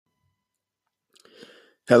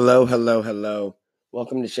Hello, hello, hello.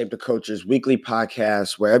 Welcome to Shape the Culture's weekly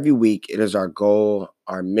podcast, where every week it is our goal,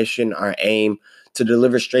 our mission, our aim to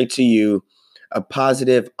deliver straight to you a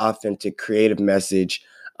positive, authentic, creative message.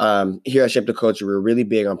 Here at Shape the Culture, we're really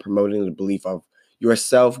big on promoting the belief of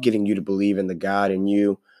yourself, getting you to believe in the God in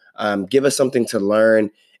you. Give us something to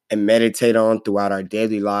learn and meditate on throughout our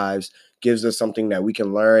daily lives. Gives us something that we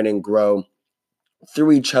can learn and grow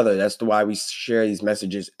through each other. That's why we share these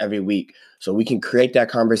messages every week. So we can create that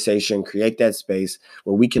conversation, create that space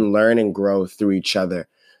where we can learn and grow through each other.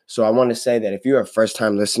 So I want to say that if you're a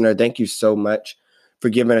first-time listener, thank you so much for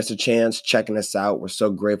giving us a chance, checking us out. We're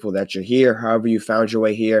so grateful that you're here, however you found your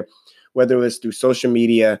way here, whether it was through social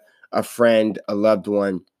media, a friend, a loved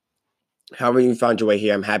one. However you found your way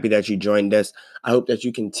here, I'm happy that you joined us. I hope that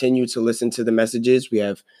you continue to listen to the messages. We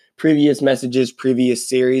have previous messages, previous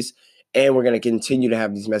series, and we're going to continue to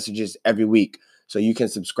have these messages every week. So you can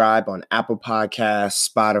subscribe on Apple Podcasts,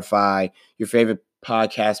 Spotify, your favorite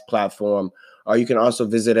podcast platform, or you can also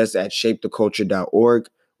visit us at shapetheculture.org,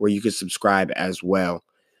 where you can subscribe as well.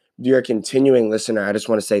 If you're a continuing listener, I just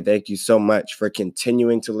want to say thank you so much for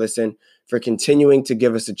continuing to listen, for continuing to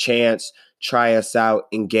give us a chance, try us out,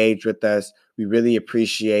 engage with us. We really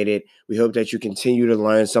appreciate it. We hope that you continue to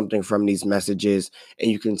learn something from these messages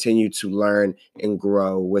and you continue to learn and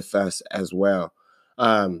grow with us as well.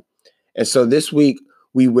 And so this week,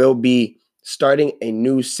 we will be starting a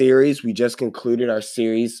new series. We just concluded our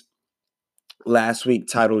series last week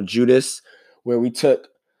titled Judas, where we took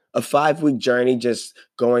a 5-week journey just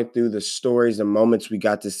going through the stories and moments we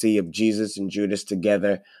got to see of Jesus and Judas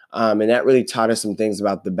together. And that really taught us some things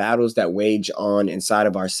about the battles that wage on inside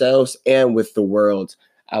of ourselves and with the world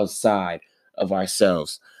outside of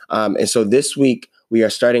ourselves. And so this week, we are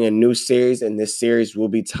starting a new series, and this series will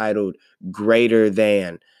be titled Greater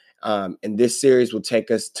Than. And this series will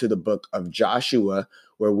take us to the book of Joshua,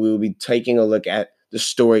 where we will be taking a look at the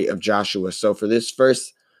story of Joshua. So for this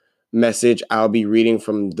first message, I'll be reading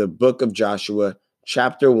from the book of Joshua,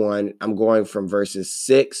 chapter 1. I'm going from verses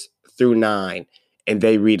 6 through 9, and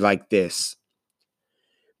they read like this.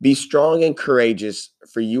 Be strong and courageous,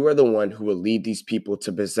 for you are the one who will lead these people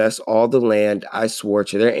to possess all the land I swore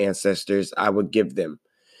to their ancestors I would give them.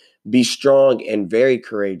 Be strong and very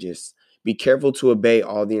courageous. Be careful to obey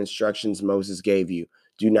all the instructions Moses gave you.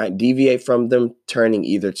 Do not deviate from them, turning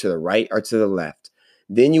either to the right or to the left.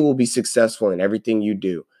 Then you will be successful in everything you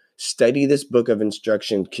do. Study this book of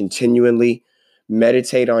instruction continually.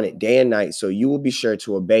 Meditate on it day and night so you will be sure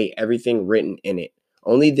to obey everything written in it.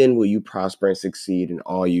 Only then will you prosper and succeed in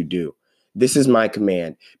all you do. This is my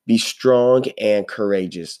command. Be strong and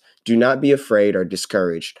courageous. Do not be afraid or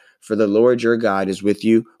discouraged, for the Lord your God is with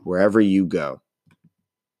you wherever you go.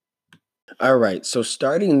 All right, so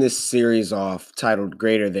starting this series off titled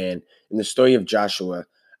Greater Than, in the story of Joshua,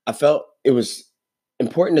 I felt it was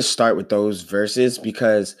important to start with those verses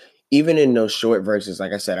because even in those short verses,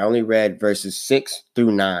 like I said, I only read verses 6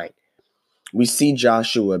 through 9. We see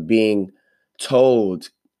Joshua being told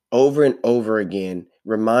over and over again,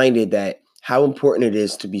 reminded that how important it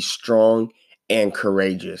is to be strong and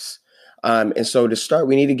courageous. And so to start,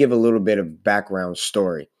 we need to give a little bit of background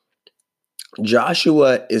story.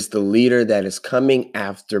 Joshua is the leader that is coming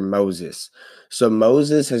after Moses. So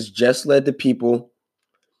Moses has just led the people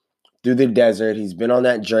through the desert. He's been on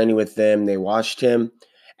that journey with them. They watched him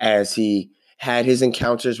as he had his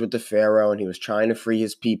encounters with the Pharaoh and he was trying to free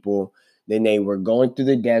his people. Then they were going through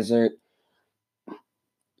the desert.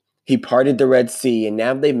 He parted the Red Sea, and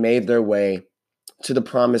now they made their way to the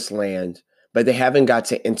promised land, but they haven't got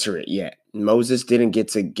to enter it yet. Moses didn't get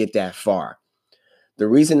to get that far. The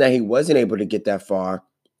reason that he wasn't able to get that far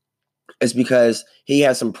is because he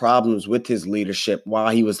had some problems with his leadership while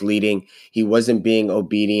he was leading. He wasn't being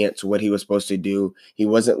obedient to what he was supposed to do. He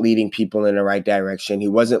wasn't leading people in the right direction. He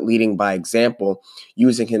wasn't leading by example,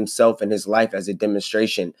 using himself and his life as a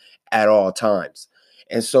demonstration at all times.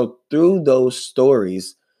 And so through those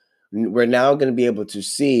stories, we're now going to be able to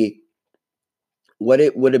see what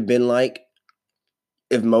it would have been like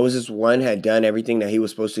if Moses, one, had done everything that he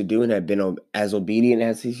was supposed to do and had been as obedient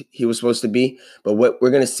as he was supposed to be. But what we're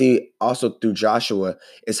going to see also through Joshua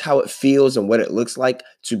is how it feels and what it looks like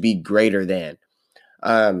to be greater than.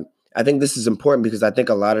 I think this is important because I think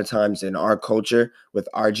a lot of times in our culture, with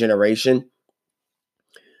our generation,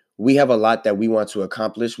 we have a lot that we want to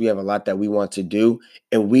accomplish. We have a lot that we want to do,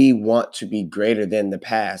 and we want to be greater than the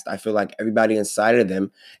past. I feel like everybody inside of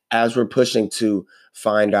them, as we're pushing to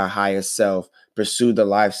find our highest self, pursue the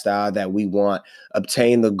lifestyle that we want,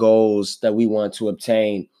 obtain the goals that we want to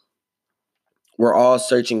obtain, we're all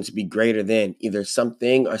searching to be greater than either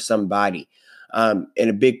something or somebody. And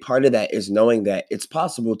a big part of that is knowing that it's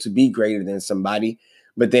possible to be greater than somebody,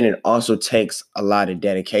 but then it also takes a lot of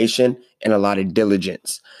dedication and a lot of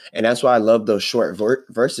diligence. And that's why I love those short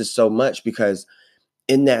verses so much, because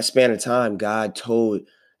in that span of time, God told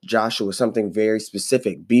Joshua something very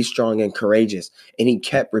specific: be strong and courageous. And he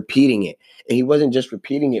kept repeating it. And he wasn't just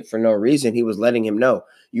repeating it for no reason. He was letting him know,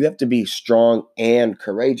 you have to be strong and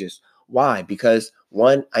courageous. Why? Because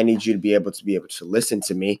one, I need you to be able to listen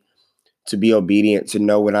to me, to be obedient, to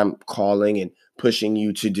know what I'm calling and pushing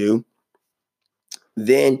you to do.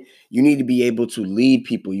 Then you need to be able to lead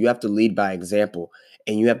people. You have to lead by example,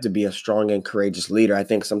 and you have to be a strong and courageous leader. I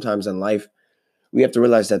think sometimes in life, we have to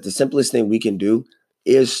realize that the simplest thing we can do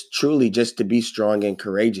is truly just to be strong and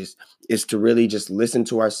courageous, is to really just listen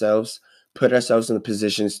to ourselves, put ourselves in the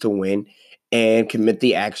positions to win, and commit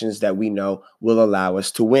the actions that we know will allow us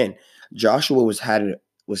to win. Joshua was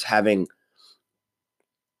having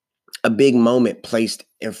a big moment placed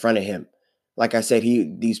in front of him. Like I said,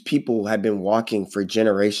 these people had been walking for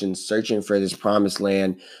generations, searching for this promised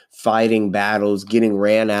land, fighting battles, getting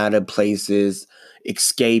ran out of places,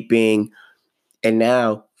 escaping, and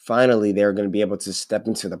now finally they're going to be able to step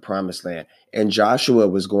into the promised land. And Joshua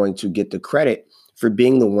was going to get the credit for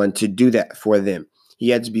being the one to do that for them. He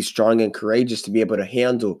had to be strong and courageous to be able to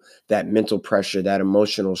handle that mental pressure, that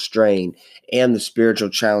emotional strain, and the spiritual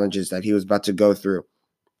challenges that he was about to go through.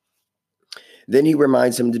 Then he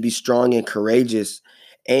reminds him to be strong and courageous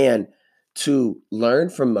and to learn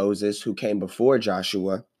from Moses, who came before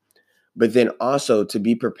Joshua, but then also to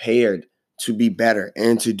be prepared to be better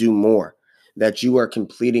and to do more, that you are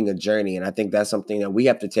completing a journey. And I think that's something that we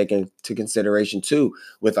have to take into consideration too,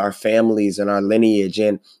 with our families and our lineage,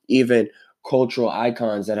 and even cultural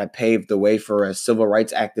icons that have paved the way for us, civil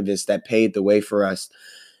rights activists that paved the way for us.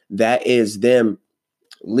 That is them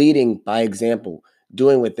leading by example,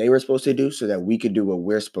 doing what they were supposed to do so that we could do what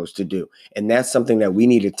we're supposed to do. And that's something that we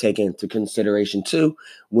need to take into consideration too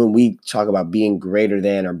when we talk about being greater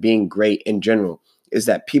than, or being great in general, is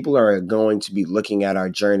that people are going to be looking at our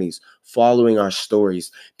journeys, following our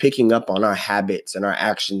stories, picking up on our habits and our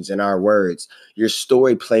actions and our words. Your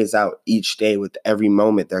story plays out each day with every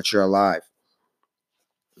moment that you're alive.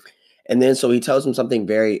 And then so he tells them something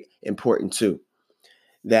very important too,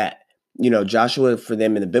 that Joshua, for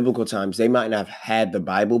them in the biblical times, they might not have had the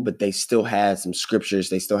Bible, but they still had some scriptures.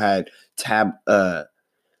 They still had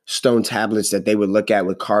stone tablets that they would look at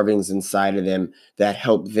with carvings inside of them that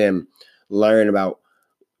helped them learn about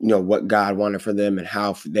what God wanted for them and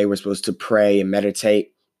how they were supposed to pray and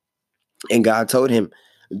meditate. And God told him,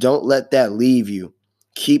 don't let that leave you.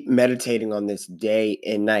 Keep meditating on this day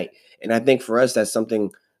and night. And I think for us, that's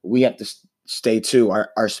something we have to stay to.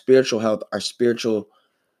 Our spiritual health, our spiritual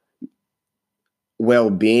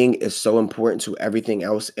well-being is so important to everything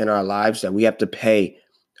else in our lives that we have to pay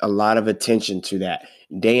a lot of attention to that.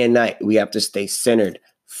 Day and night, we have to stay centered,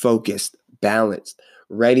 focused, balanced,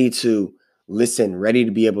 ready to listen, ready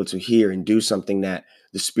to be able to hear and do something that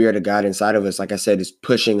the Spirit of God inside of us, like I said, is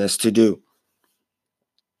pushing us to do.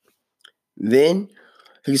 Then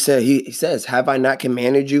he says, have I not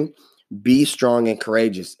commanded you? Be strong and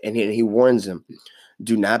courageous. And he warns them,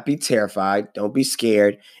 do not be terrified, don't be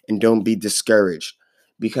scared, and don't be discouraged,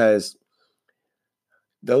 because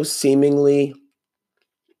those seemingly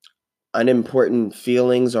unimportant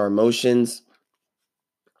feelings or emotions,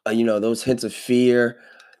 those hints of fear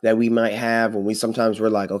that we might have when we're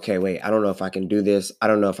like, okay, wait, I don't know if I can do this. I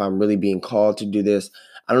don't know if I'm really being called to do this.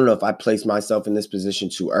 I don't know if I placed myself in this position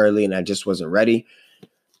too early and I just wasn't ready.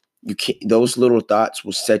 Those little thoughts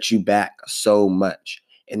will set you back so much.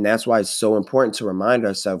 And that's why it's so important to remind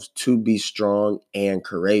ourselves to be strong and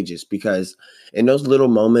courageous, because in those little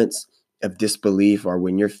moments of disbelief, or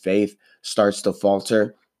when your faith starts to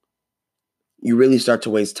falter, you really start to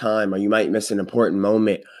waste time, or you might miss an important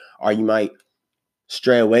moment, or you might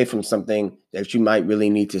stray away from something that you might really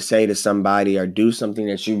need to say to somebody, or do something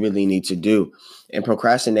that you really need to do. And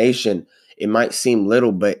procrastination, it might seem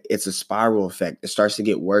little, but it's a spiral effect. It starts to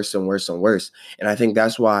get worse and worse and worse. And I think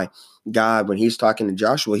that's why God, when he's talking to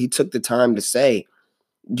Joshua, he took the time to say,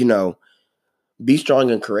 be strong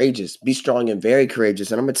and courageous, be strong and very courageous.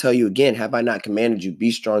 And I'm going to tell you again, have I not commanded you, be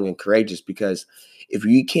strong and courageous? Because if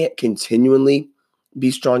you can't continually be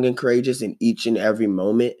strong and courageous in each and every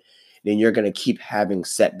moment, then you're going to keep having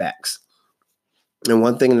setbacks. And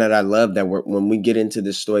one thing that I love that when we get into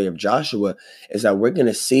the story of Joshua is that we're going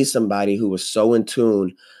to see somebody who was so in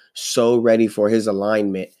tune, so ready for his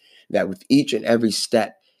alignment, that with each and every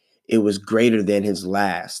step, it was greater than his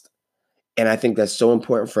last. And I think that's so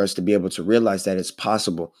important for us to be able to realize that it's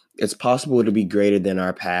possible. It's possible to be greater than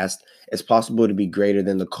our past. It's possible to be greater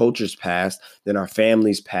than the culture's past, than our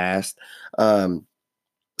family's past. Um,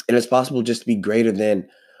 and it's possible just to be greater than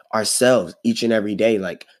ourselves each and every day.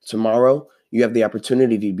 Like tomorrow, you have the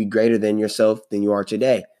opportunity to be greater than yourself than you are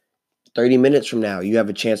today. 30 minutes from now, you have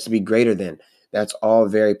a chance to be greater than. That's all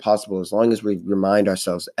very possible as long as we remind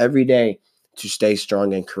ourselves every day to stay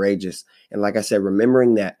strong and courageous. And like I said,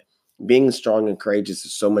 remembering that being strong and courageous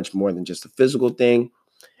is so much more than just a physical thing,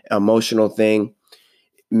 emotional thing,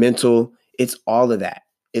 mental. It's all of that.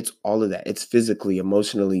 It's all of that. It's physically,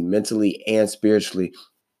 emotionally, mentally, and spiritually.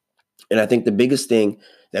 And I think the biggest thing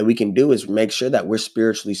that we can do is make sure that we're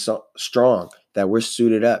spiritually strong, that we're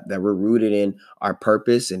suited up, that we're rooted in our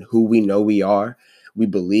purpose and who we know we are. We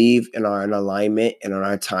believe in our in alignment and on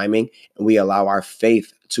our timing, and we allow our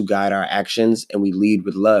faith to guide our actions, and we lead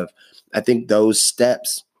with love. I think those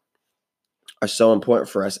steps are so important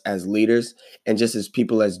for us as leaders and just as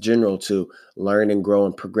people as general to learn and grow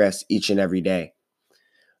and progress each and every day.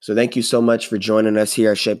 So thank you so much for joining us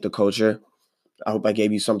here at Shape the Culture. I hope I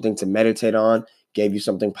gave you something to meditate on, gave you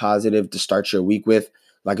something positive to start your week with.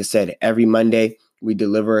 Like I said, every Monday, we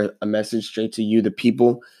deliver a message straight to you, the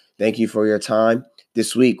people. Thank you for your time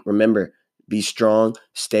this week. Remember, be strong,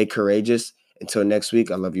 stay courageous. Until next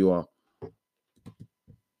week, I love you all.